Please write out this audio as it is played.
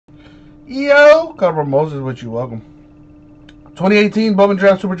Yo, Cobra Moses with you. Welcome. 2018 Bowman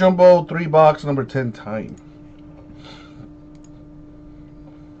Draft Super Jumbo 3 box number 10 time.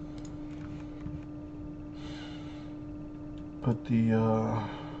 Put the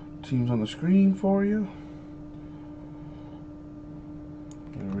teams on the screen for you.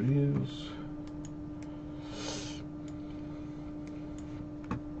 There it is.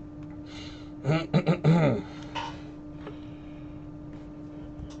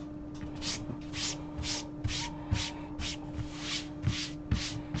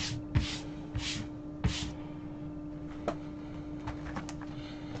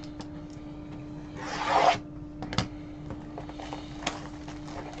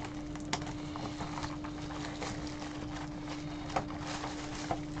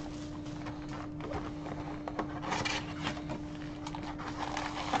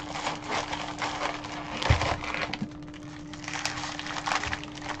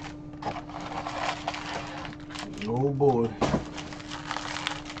 Oh boy.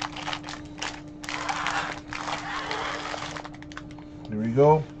 There we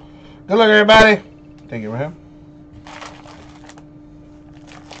go. Good luck, everybody. Thank you, Raham.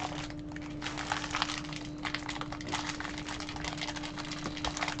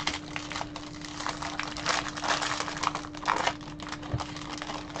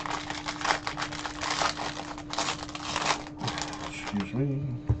 Excuse me.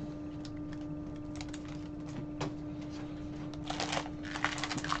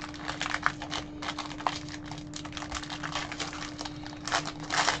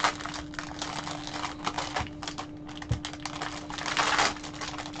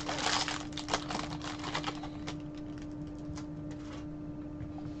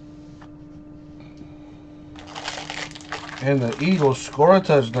 And the Eagles score a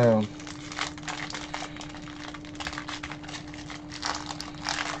touchdown.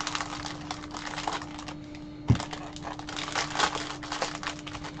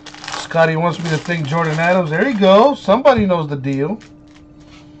 Scotty wants me to think Jordan Adams. There you go. Somebody knows the deal.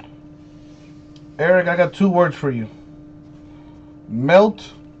 Eric, I got 2 words for you.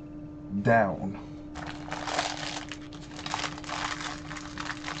 Melt down.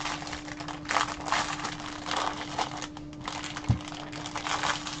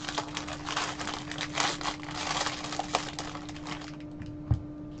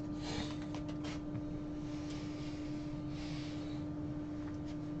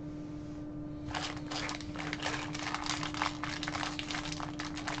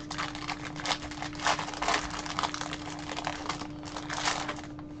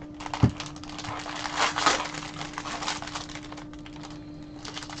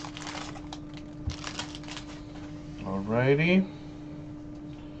 Alrighty.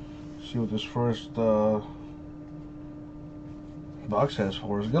 See what this first box has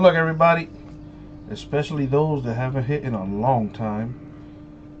for us. Good luck, everybody. Especially those that haven't hit in a long time.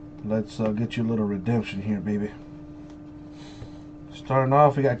 Let's get you a little redemption here, baby. Starting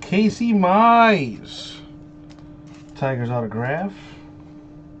off, we got Casey Mize. Tigers autograph.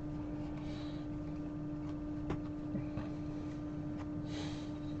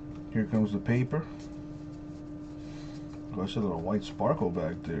 Here comes the paper. Oh, I see a little white sparkle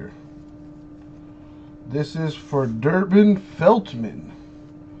back there. This is for Durbin Feltman.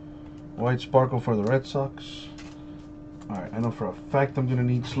 White sparkle for the Red Sox. Alright, I know for a fact I'm going to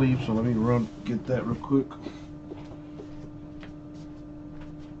need sleeves, so let me get that real quick.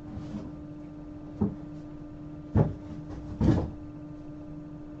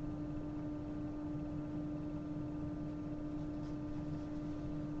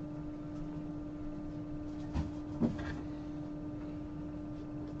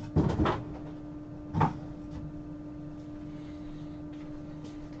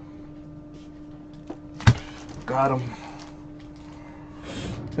 Got him.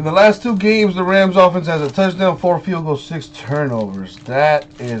 In the last 2 games, the Rams offense has a touchdown, 4 field goals, 6 turnovers. That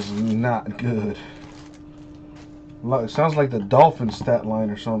is not good. It sounds like the Dolphins stat line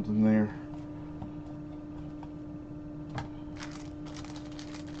or something there.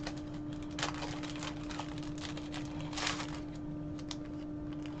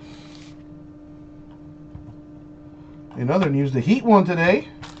 In other news, the Heat won today.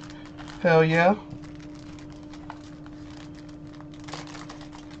 Hell yeah.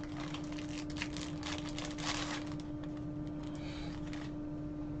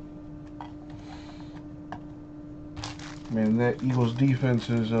 Man, that Eagles defense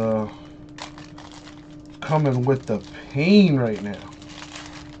is coming with the pain right now.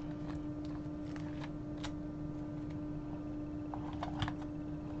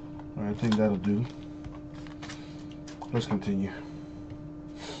 I think that'll do. Let's continue.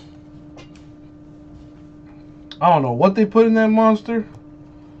 I don't know what they put in that monster,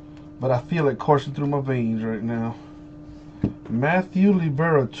 but I feel it coursing through my veins right now. Matthew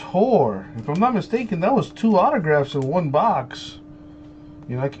Liberatore. If I'm not mistaken, that was 2 autographs in 1 box.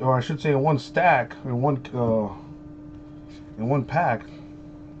 You know, or I should say in 1 stack, in one pack.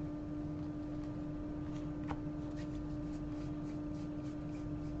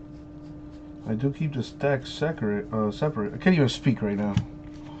 I do keep the stacks separate. I can't even speak right now.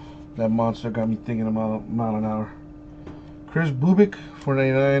 That monster got me thinking a mile an hour. Chris Bubik,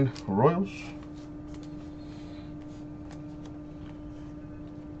 499 Royals.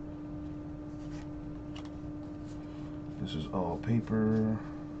 This is all paper.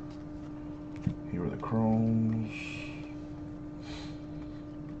 Here are the chromes.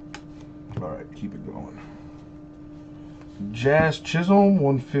 Alright, keep it going. Jazz Chisholm,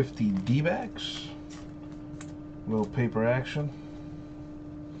 150 D-backs. Little paper action.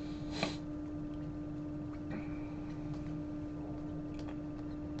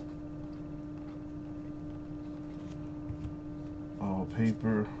 All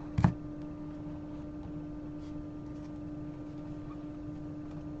paper.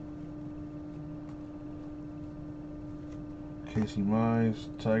 Casey Mize,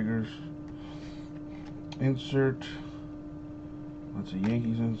 Tigers. Insert. That's a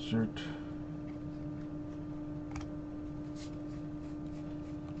Yankees insert.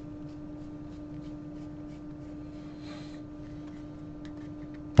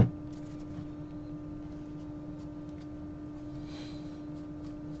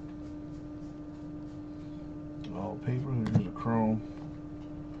 All paper. Here's a chrome.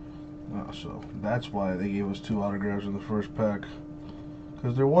 So that's why they gave us 2 autographs in the first pack,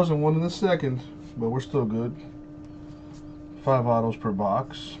 because there wasn't one in the second, but we're still good. 5 autos per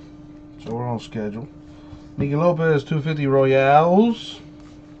box, so we're on schedule. Nicky Lopez, 250 Royals.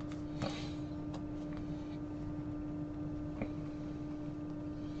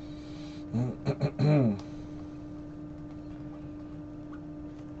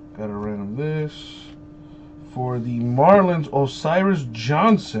 Gotta random this. For the Marlins, Osiris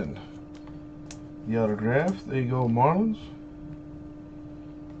Johnson. The autograph. There you go, Marlins.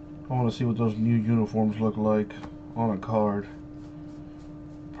 I want to see what those new uniforms look like on a card.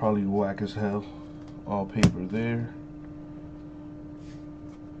 Probably whack as hell. All paper there.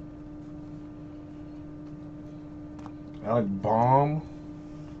 Alec Baum.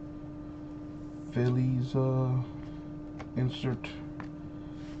 Phillies insert.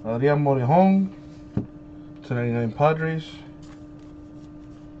 Adrian Morejon. 299 Padres.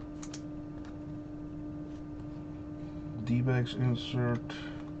 D-backs insert.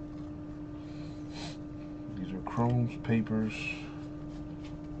 These are chromes, papers.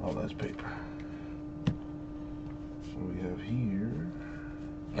 Oh, that's paper. So we have here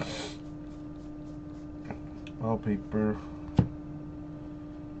all paper,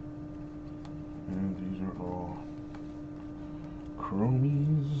 and these are all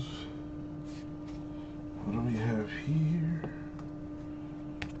chromies. What do we have here?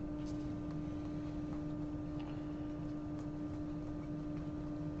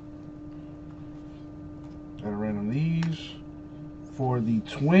 Gotta random these. For the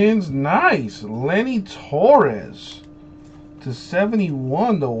Twins, nice. Lenny Torres to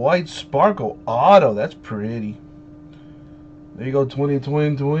 71, the white sparkle auto. That's pretty. There you go, 20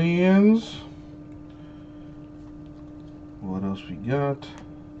 Twins. What else we got?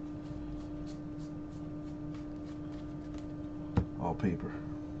 All paper.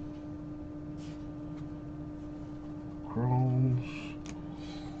 Chromes.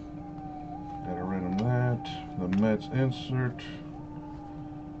 Gotta random that. The Mets insert.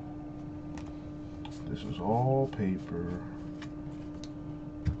 This is all paper.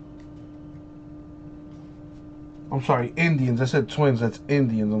 I'm sorry, Indians. I said Twins. That's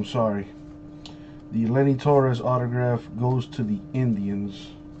Indians. I'm sorry. The Lenny Torres autograph goes to the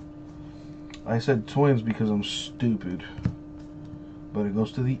Indians. I said Twins because I'm stupid. But it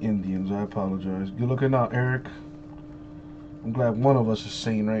goes to the Indians. I apologize. Good looking out, Eric. I'm glad one of us is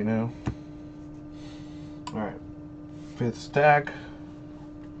sane right now. Alright. 5th stack.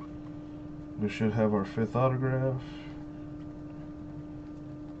 We should have our 5th autograph.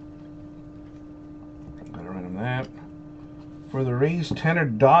 Gotta random that. For the Rays, Tanner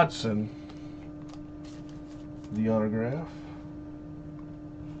Dodson. The autograph.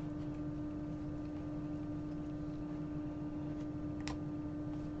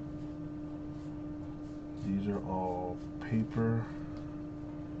 These are all paper.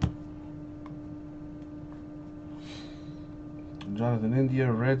 Jonathan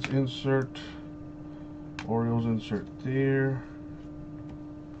India, Reds insert. Orioles insert there.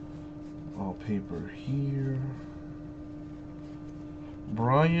 All paper here.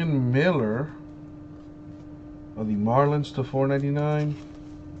 Brian Miller of the Marlins to 499.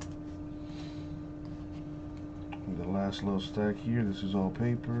 The last little stack here. This is all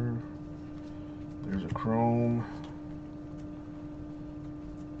paper. There's a chrome.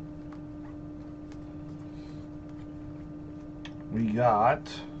 We got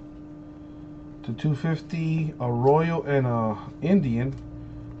to 250 a Royal and a Indian,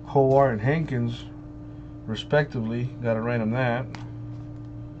 Howard and Hankins, respectively. Got to random that.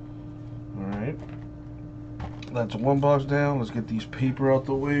 All right. That's one box down. Let's get these paper out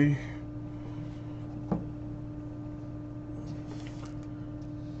the way.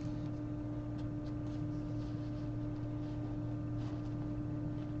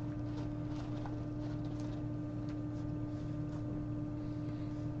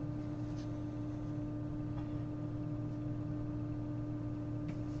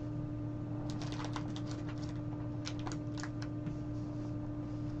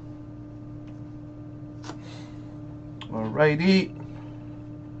 Alrighty.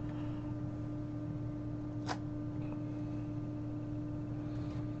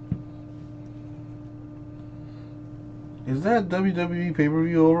 Is that WWE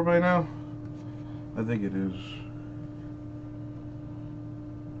pay-per-view over by now? I think it is.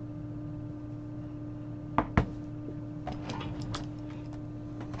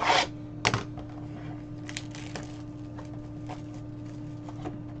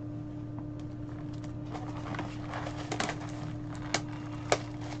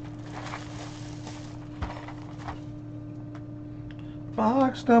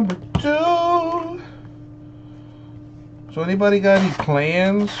 Box number 2. So anybody got any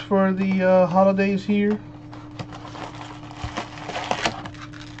plans for the holidays here?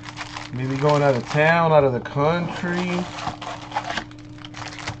 Maybe going out of town, out of the country?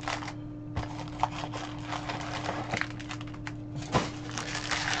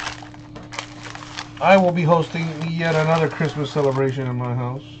 I will be hosting yet another Christmas celebration in my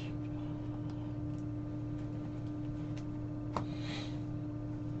house.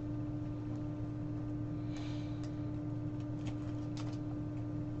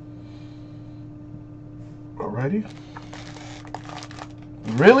 Alrighty.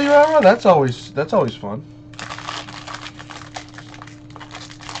 Really, Rara? That's always fun.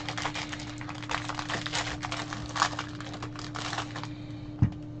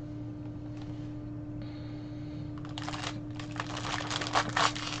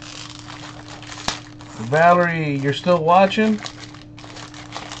 Valerie, you're still watching?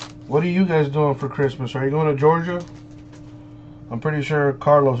 What are you guys doing for Christmas? Are you going to Georgia? I'm pretty sure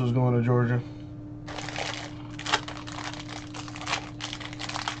Carlos is going to Georgia.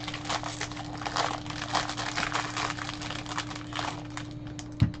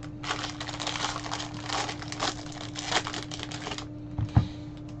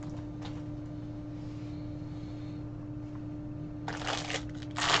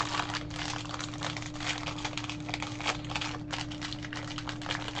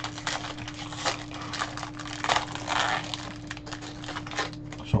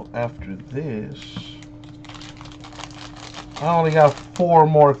 So after this, I only got 4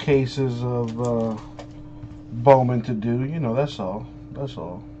 more cases of Bowman to do. You know, that's all. That's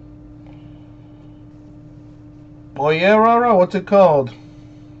all. Oh yeah, Rara, what's it called?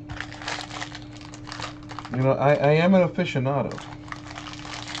 You know, I am an aficionado.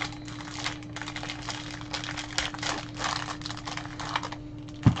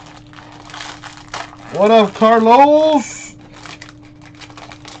 What up, Carlos?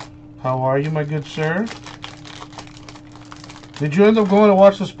 How are you, my good sir? Did you end up going to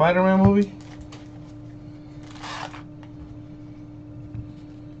watch the Spider-Man movie?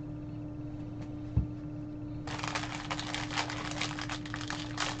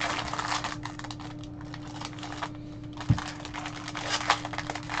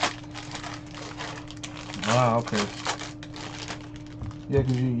 Wow, okay. Yeah,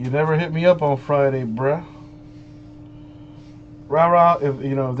 because you never hit me up on Friday, bruh. Rah-rah, if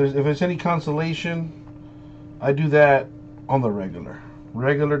it's any consolation, I do that on the regular.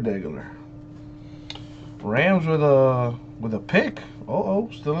 Regular. Rams with a pick. Uh-oh,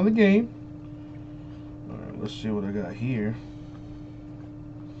 still in the game. Alright, let's see what I got here.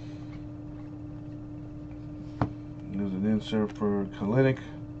 There's an insert for Kalinick.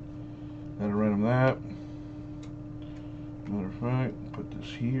 Gotta write him that. Matter of fact, put this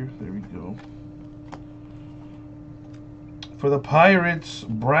here. There we go. For the Pirates,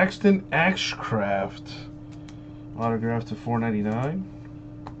 Braxton Ashcraft. Autograph to 499.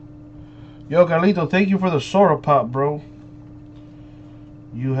 Yo, Carlito, thank you for the Sora Pop, bro.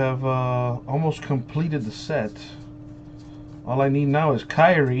 You have almost completed the set. All I need now is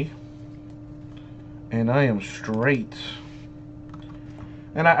Kyrie, and I am straight.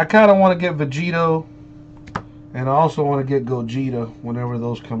 And I kind of want to get Vegito, and I also want to get Gogeta whenever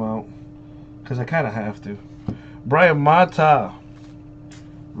those come out, because I kind of have to. Brian Mata,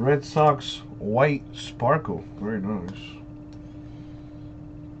 Red Sox White Sparkle. Very nice.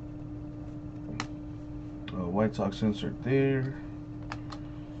 White Sox insert there.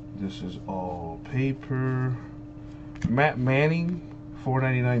 This is all paper. Matt Manning,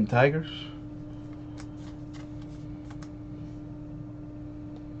 $4.99 Tigers.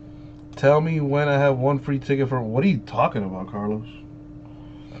 Tell me when I have one free ticket for... What are you talking about, Carlos?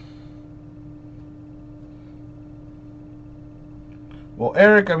 Well,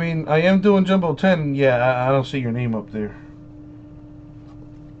 Eric, I mean, I am doing Jumbo 10. Yeah, I don't see your name up there.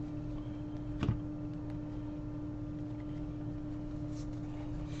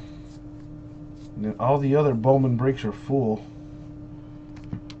 And all the other Bowman breaks are full.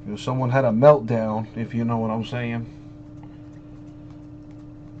 You know, someone had a meltdown, if you know what I'm saying.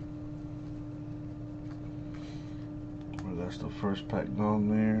 Or that's the first pack down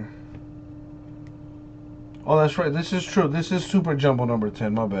there. Oh, that's right. This is true. This is Super Jumbo number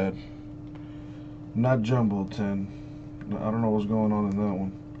 10. My bad. Not Jumbo 10. I don't know what's going on in that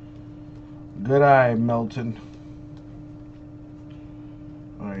one. Good eye, Melton.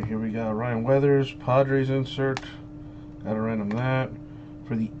 Alright, here we got Ryan Weathers, Padres insert. Gotta random that.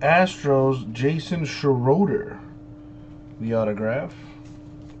 For the Astros, Jason Schroeder, the autograph.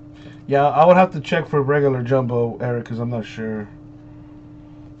 Yeah, I would have to check for regular Jumbo, Eric, because I'm not sure.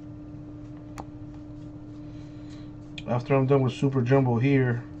 After I'm done with Super Jumbo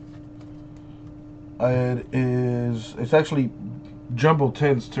here, it's actually Jumbo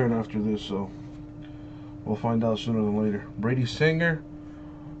 10's turn after this, so we'll find out sooner than later. Brady Singer,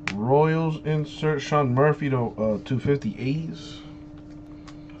 Royals insert. Sean Murphy to 250 A's.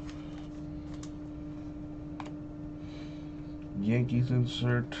 Yankees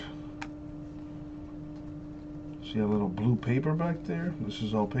insert. See a little blue paper back there? This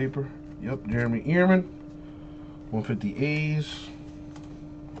is all paper. Yep, Jeremy Ehrman, 150 A's.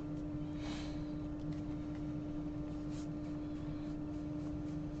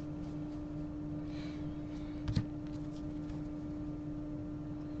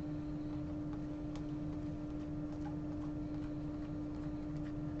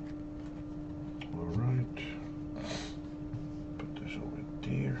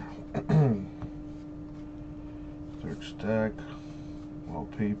 Third stack,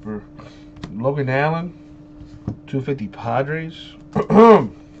 wallpaper. Logan Allen, 250 Padres. I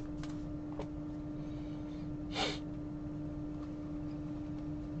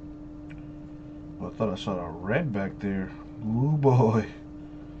thought I saw a red back there. Ooh boy.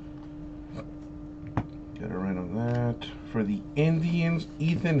 Got a red on that. For the Indians,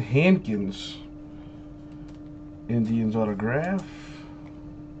 Ethan Hankins. Indians autograph.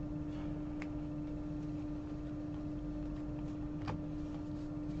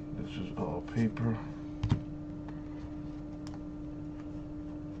 This is all paper.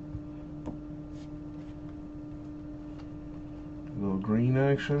 Little green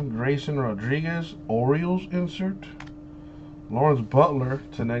action. Grayson Rodriguez, Orioles insert. Lawrence Butler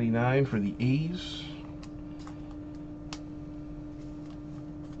to 99 for the A's.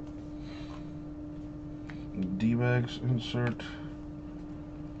 D-bags insert.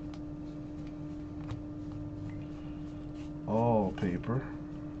 All paper.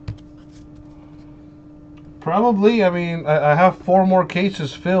 Probably, I mean, I have 4 more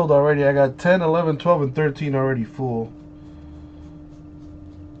cases filled already. I got 10, 11, 12, and 13 already full.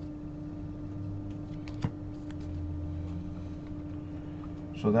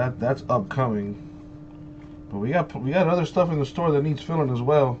 So that's upcoming. But we got other stuff in the store that needs filling as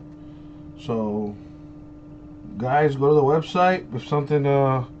well. So guys, go to the website. If something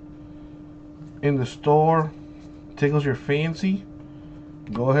in the store tickles your fancy,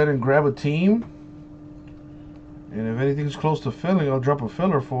 go ahead and grab a team. And if anything's close to filling, I'll drop a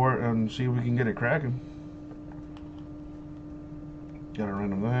filler for it and see if we can get it cracking. Gotta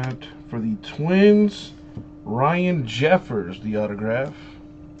random that. For the Twins, Ryan Jeffers, the autograph.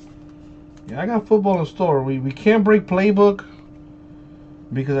 Yeah, I got football in store. We can't break playbook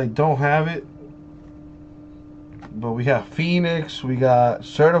because I don't have it. But we got Phoenix, we got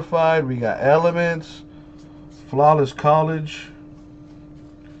Certified, we got Elements, Flawless College,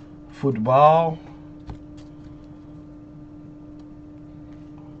 Football.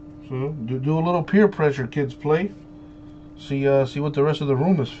 So do a little peer pressure, kids play. See what the rest of the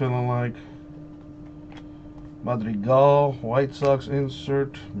room is feeling like. Madrigal, White Sox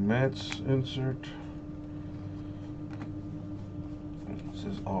insert, Mets insert.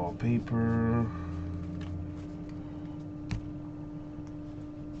 This is all paper.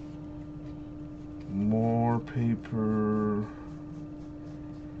 More paper.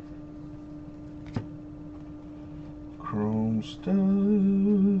 Chrome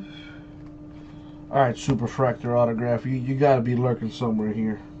stuff. Alright, Superfractor autograph. You gotta be lurking somewhere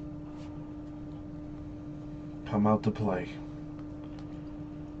here. Come out to play.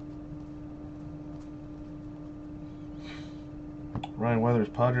 Ryan Weathers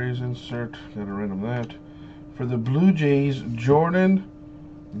Padres insert. Gotta random that. For the Blue Jays, Jordan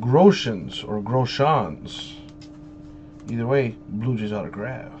Groshans or Groshans. Either way, Blue Jays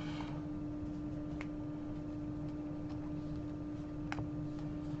autograph.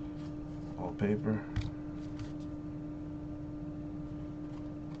 All paper.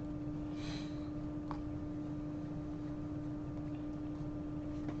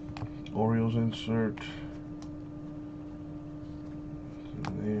 Orioles insert.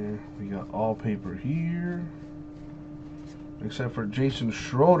 There. We got all paper here. Except for Jason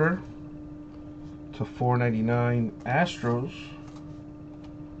Schroeder to 499 Astros.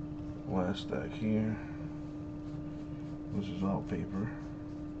 Last stack here. This is all paper.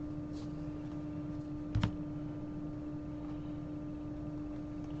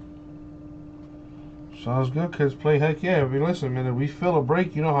 Sounds good, kids play. Heck yeah. I mean, listen, man, if we feel a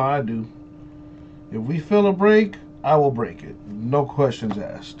break, you know how I do. If we feel a break, I will break it. No questions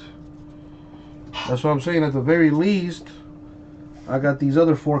asked. That's what I'm saying. At the very least, I got these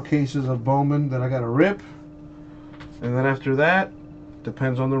other 4 cases of Bowman that I got to rip. And then after that,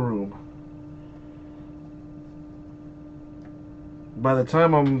 depends on the room. By the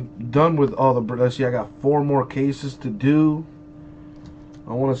time I'm done with all the... Let's see, I got 4 more cases to do.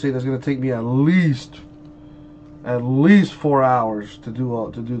 I want to say that's going to take me at least 4 hours to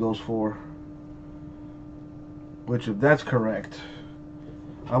do those 4. Which, if that's correct,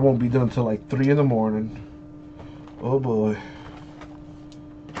 I won't be done until like 3 in the morning. Oh boy.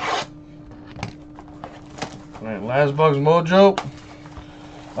 Alright, Last Bugs Mojo.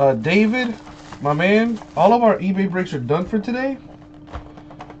 David, my man, all of our eBay breaks are done for today.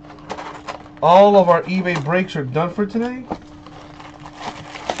 All of our eBay breaks are done for today.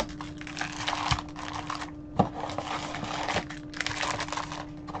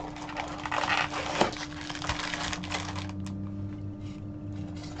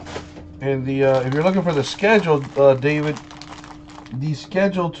 And the if you're looking for the schedule, David, the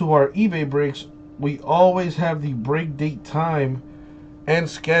schedule to our eBay breaks, we always have the break date, time, and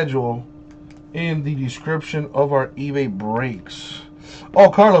schedule in the description of our eBay breaks. Oh,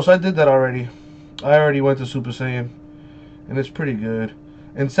 Carlos, I did that already. I already went to Super Saiyan, and it's pretty good.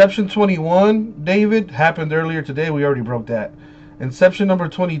 Inception 21, David, happened earlier today. We already broke that. Inception number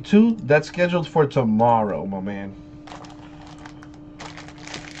 22, that's scheduled for tomorrow, my man.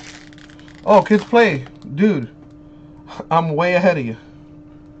 Oh, kids play. Dude, I'm way ahead of you.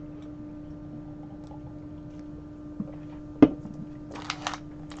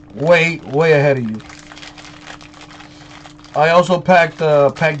 Way ahead of you. I also packed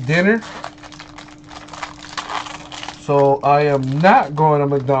dinner. So I am not going to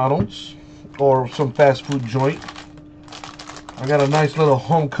McDonald's or some fast food joint. I got a nice little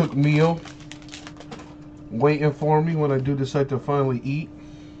home cooked meal waiting for me when I do decide to finally eat.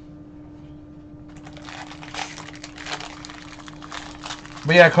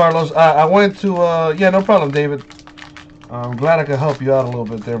 But yeah, Carlos, I went to, yeah, no problem, David. I'm glad I could help you out a little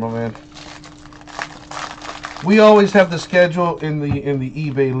bit there, my man. We always have the schedule in the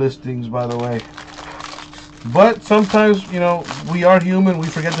eBay listings, by the way. But sometimes, you know, we are human. We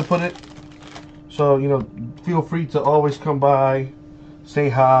forget to put it. So, you know, feel free to always come by, say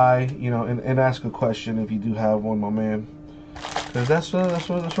hi, you know, and ask a question if you do have one, my man. Because that's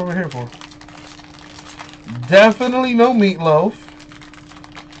what we're here for. Definitely no meatloaf.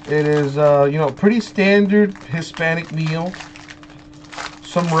 It is, you know, pretty standard Hispanic meal.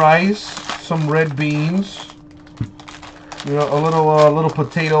 Some rice, some red beans, you know, a little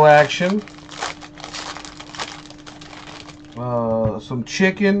potato action. Some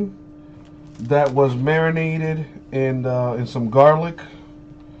chicken that was marinated in some garlic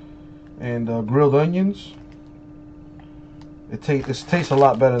and grilled onions. It tastes a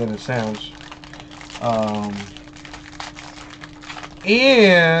lot better than it sounds.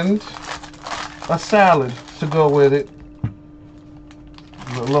 And a salad to go with it.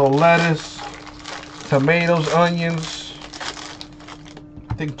 A little lettuce, tomatoes, onions,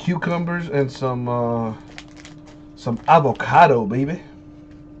 I think cucumbers, and some avocado, baby.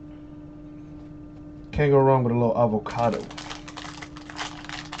 Can't go wrong with a little avocado.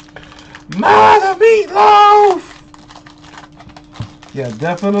 Mother meatloaf! Yeah,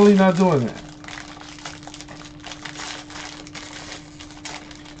 definitely not doing that.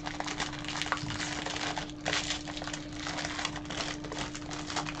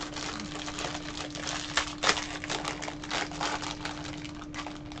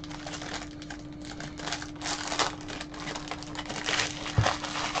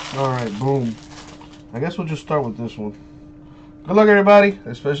 Alright, boom. I guess we'll just start with this one. Good luck, everybody,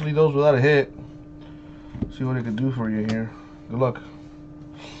 especially those without a hit. See what it can do for you here. Good luck.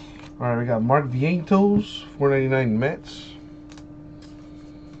 Alright, we got Mark Vientos, $4.99 Mets.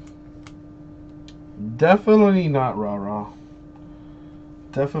 Definitely not rah-rah.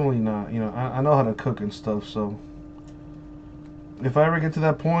 Definitely not. You know, I know how to cook and stuff, so if I ever get to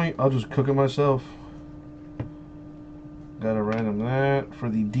that point, I'll just cook it myself. Got a random that. For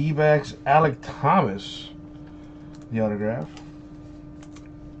the D-backs, Alec Thomas, the autograph.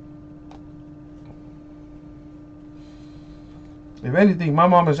 If anything, my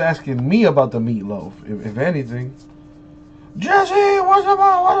mom is asking me about the meatloaf. If anything. Jesse, what's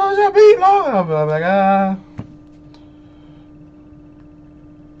about? What is that meatloaf? And I'm like, ah.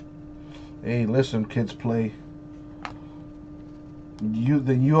 Hey, listen, kids play.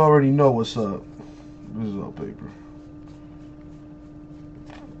 You already know what's up. This is all paper.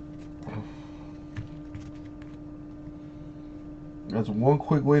 That's one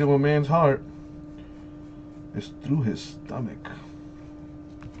quick way to a man's heart. It's through his stomach.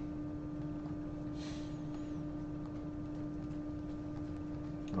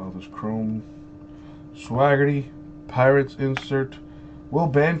 All this chrome. Swaggerty. Pirates insert. Will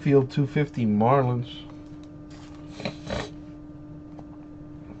Banfield 250 Marlins.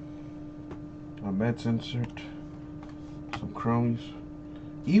 A Mets insert. Some chromies.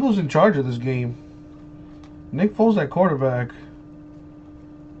 Eagles in charge of this game. Nick Foles at quarterback.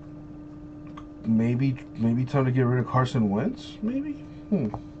 Maybe time to get rid of Carson Wentz. Maybe.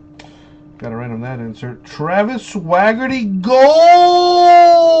 Got to random that insert. Travis Swaggerty gold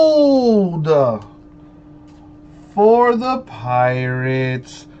for the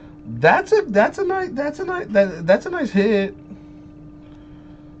Pirates. That's a nice hit.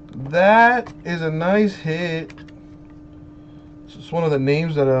 That is a nice hit. It's one of the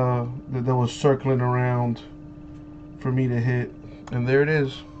names that was circling around for me to hit, and there it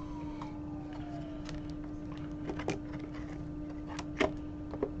is.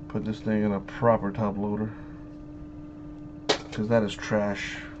 Put this thing in a proper top loader, because that is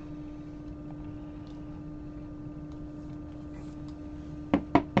trash.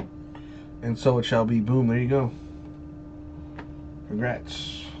 And so it shall be. Boom, there you go.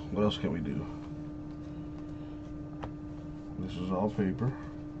 Congrats. What else can we do? This is all paper.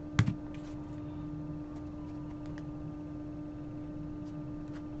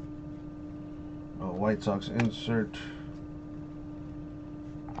 A White Sox insert.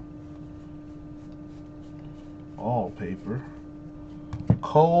 All paper.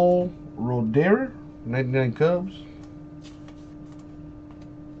 Cole Roederer, 99 Cubs.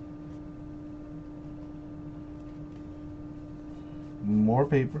 More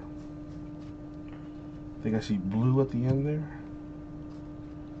paper. I think I see blue at the end there.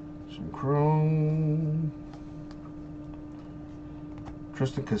 Some chrome.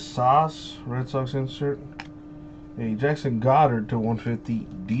 Tristan Casas, Red Sox insert. A Jackson Goddard to 150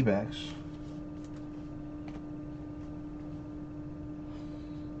 D-backs.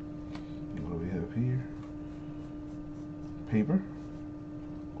 What do we have here? Paper.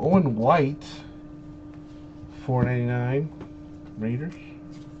 Owen White, $4.99 Raiders.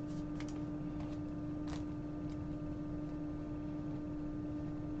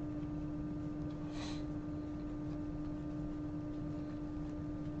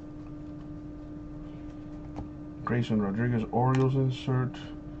 Grayson Rodriguez, Orioles insert.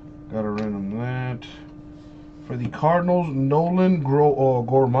 Got a random that. For the Cardinals, Nolan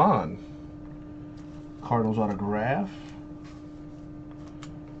Gorman. Cardinals autograph.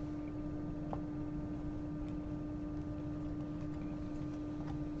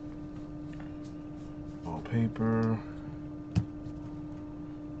 All paper.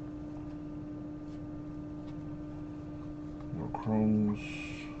 More chromes.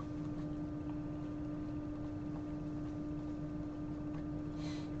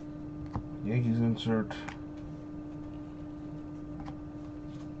 Yankees insert.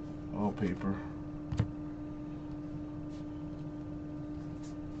 All paper.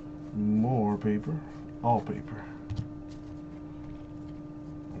 More paper. All paper.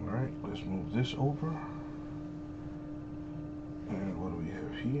 Alright, let's move this over. And what do we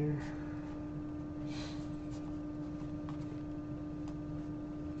have here?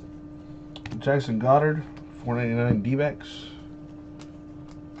 Jackson Goddard, $4.99 D-backs.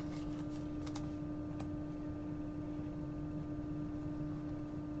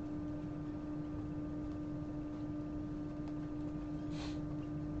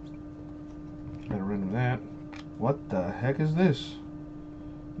 random that. What the heck is this?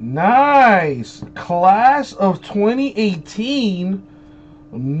 Nice! Class of 2018,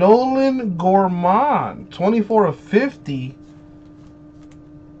 Nolan Gorman. 24 of 50.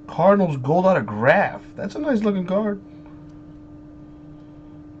 Cardinals gold autograph. That's a nice looking card.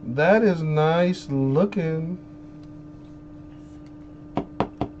 That is nice looking.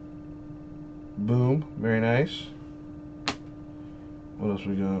 Boom. Very nice. What else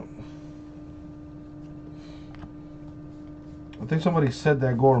we got? I think somebody said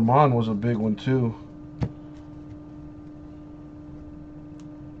that Gorman was a big one too.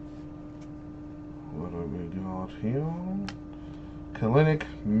 What do we got here? Kalinick,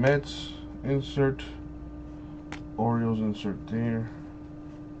 Mets, insert. Orioles, insert there.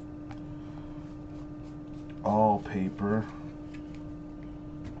 All paper.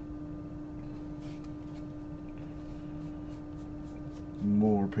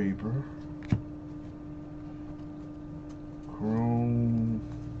 More paper. Chrome.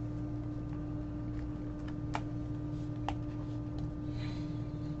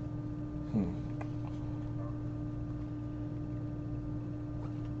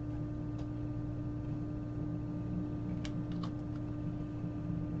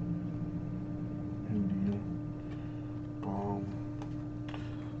 Indian. Bomb.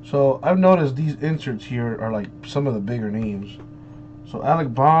 So I've noticed these inserts here are like some of the bigger names. So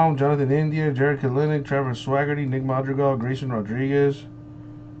Alec Baum, Jonathan India, Jared Kalinick, Travis Swaggerty, Nick Madrigal, Grayson Rodriguez.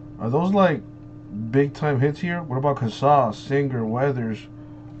 Are those like big time hits here? What about Casas, Singer, Weathers,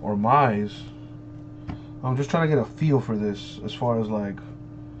 or Mize? I'm just trying to get a feel for this as far as like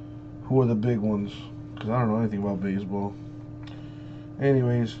who are the big ones, because I don't know anything about baseball.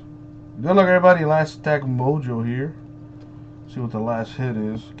 Anyways, good luck everybody. Last stack mojo here. See what the last hit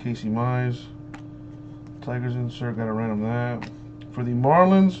is. Casey Mize. Tigers insert, gotta random that. For the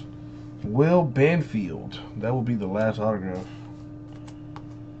Marlins, Will Banfield. That will be the last autograph.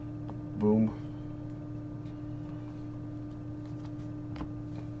 Boom.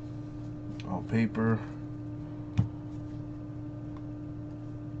 All paper.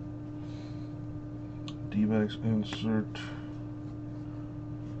 D-backs insert.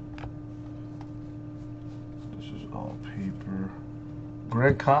 This is all paper.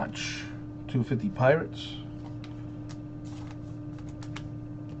 Greg Koch, 250 Pirates.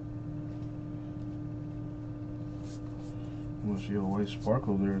 We'll see a white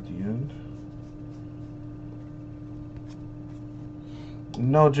sparkle there at the end.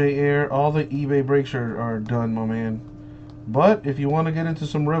 No, J Air, all the eBay breaks are done, my man. But if you want to get into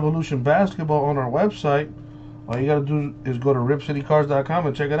some Revolution basketball on our website, all you gotta do is go to ripcitycards.com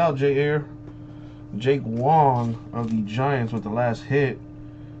and check it out. J Air, Jake Wong of the Giants with the last hit,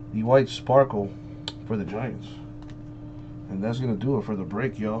 the white sparkle for the Giants. And that's gonna do it for the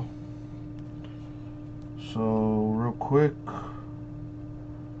break, y'all. So real quick,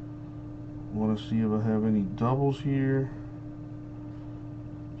 want to see if I have any doubles here,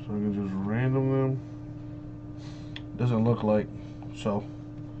 so I can just random them. Doesn't look like, so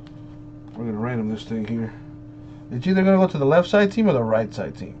we're gonna random this thing here. It's either gonna go to the left side team or the right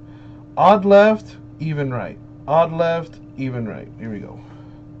side team. Odd left, even right. Odd left, even right. Here we go.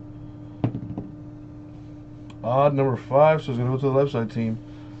 Odd number 5, so it's gonna go to the left side team.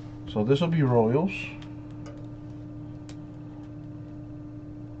 So this will be Royals.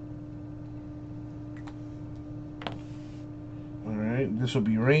 This will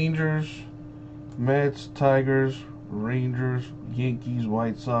be Rangers, Mets, Tigers, Rangers, Yankees,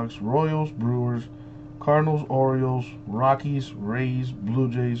 White Sox, Royals, Brewers, Cardinals, Orioles, Rockies, Rays, Blue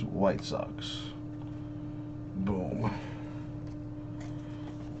Jays, White Sox. Boom.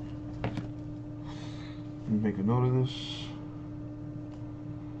 Make a note of this.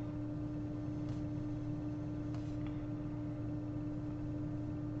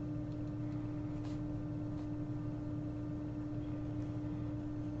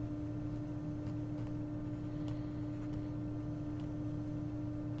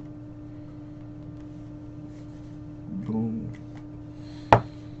 Boom.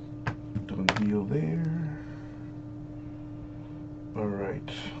 Done deal there.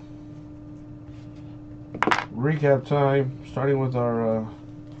 Alright. Recap time, starting with our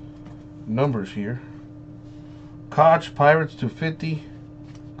numbers here. Koch, Pirates 250.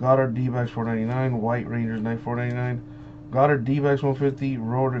 Goddard, D-backs 499. White, Rangers 499. Goddard, D-backs 150.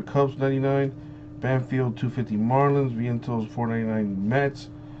 Roeder, Cubs 99. Banfield 250 Marlins. Vientos 499 Mets.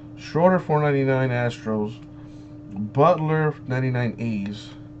 Schroeder 499 Astros. Butler 99 A's.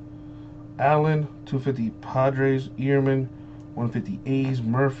 Allen 250 Padres. Ehrman 150 A's.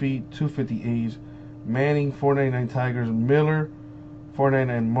 Murphy 250 A's. Manning 499 Tigers. Miller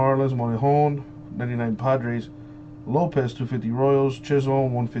 499 Marlins. Morejon 499 Padres, Lopez 250 Royals,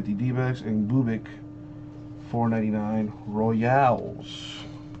 Chisholm 150 D-backs, and Bubic 499 Royals.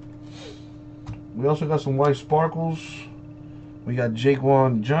 We also got some white sparkles. We got Jake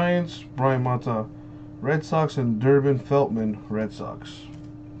Wan Giants, Brian Mata Red Sox, and Durbin Feltman Red Sox.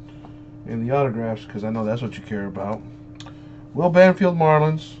 And the autographs, because I know that's what you care about. Will Banfield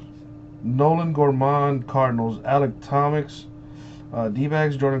Marlins, Nolan Gorman Cardinals, Alec Thomas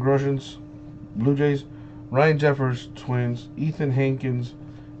D-backs, Jordan Groshans Blue Jays, Ryan Jeffers Twins, Ethan Hankins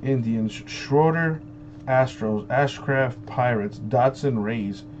Indians, Schroeder Astros, Ashcraft Pirates, Dotson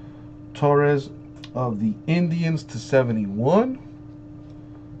Rays, Torres of the Indians /71,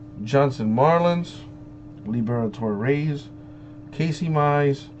 Johnson Marlins, Liberatore Rays, Casey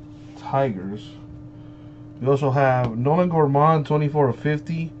Mize Tigers. We also have Nolan Gorman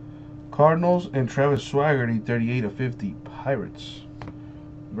 24/50 Cardinals, and Travis Swaggerty 38/50 Pirates.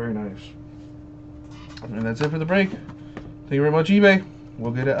 Very nice. And that's it for the break. Thank you very much, eBay.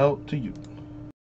 We'll get it out to you.